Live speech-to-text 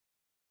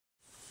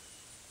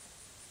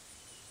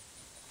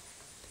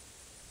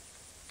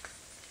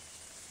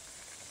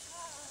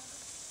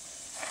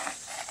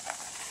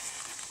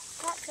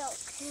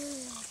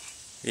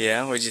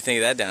Yeah, what did you think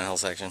of that downhill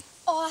section?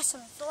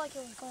 Awesome. It felt like it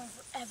was going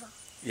forever.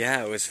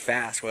 Yeah, it was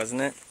fast,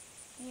 wasn't it?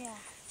 Yeah.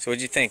 So what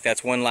did you think?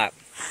 That's one lap.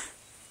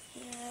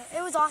 Yeah,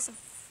 it was awesome.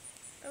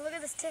 Oh, look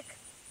at this tick.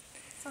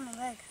 It's on my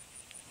leg.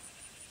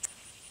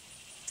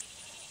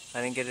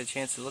 I didn't get a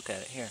chance to look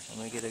at it. Here,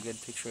 let me get a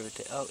good picture of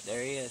it. Oh,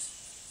 there he is.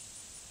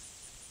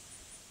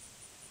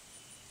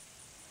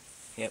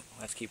 Yep,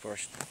 let's keep an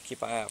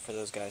eye out for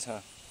those guys, huh?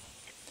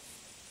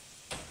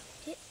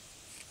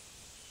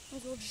 Might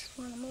as well just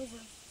run them over.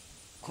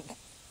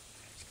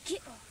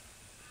 Get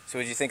off. So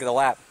what did you think of the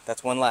lap?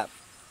 That's one lap.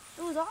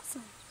 It was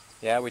awesome.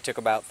 Yeah, we took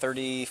about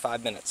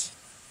 35 minutes.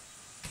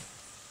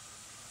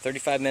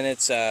 35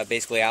 minutes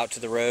basically out to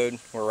the road.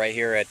 We're right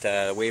here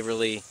at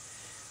Waverly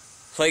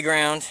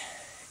Playground,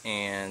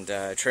 and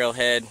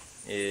trailhead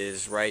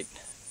is right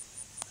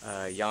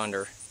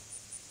yonder,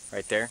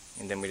 right there.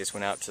 And then we just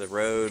went out to the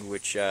road,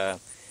 which I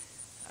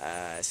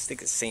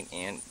think it's St.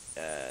 Ann.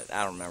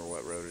 I don't remember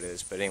what road it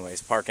is, but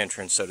anyways, park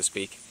entrance, so to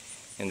speak.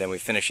 And then we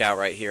finish out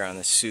right here on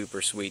this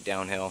super sweet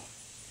downhill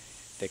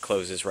that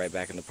closes right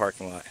back in the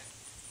parking lot.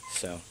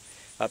 So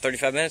about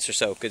 35 minutes or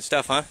so. Good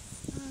stuff, huh?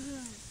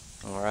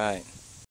 Mm-hmm. All right.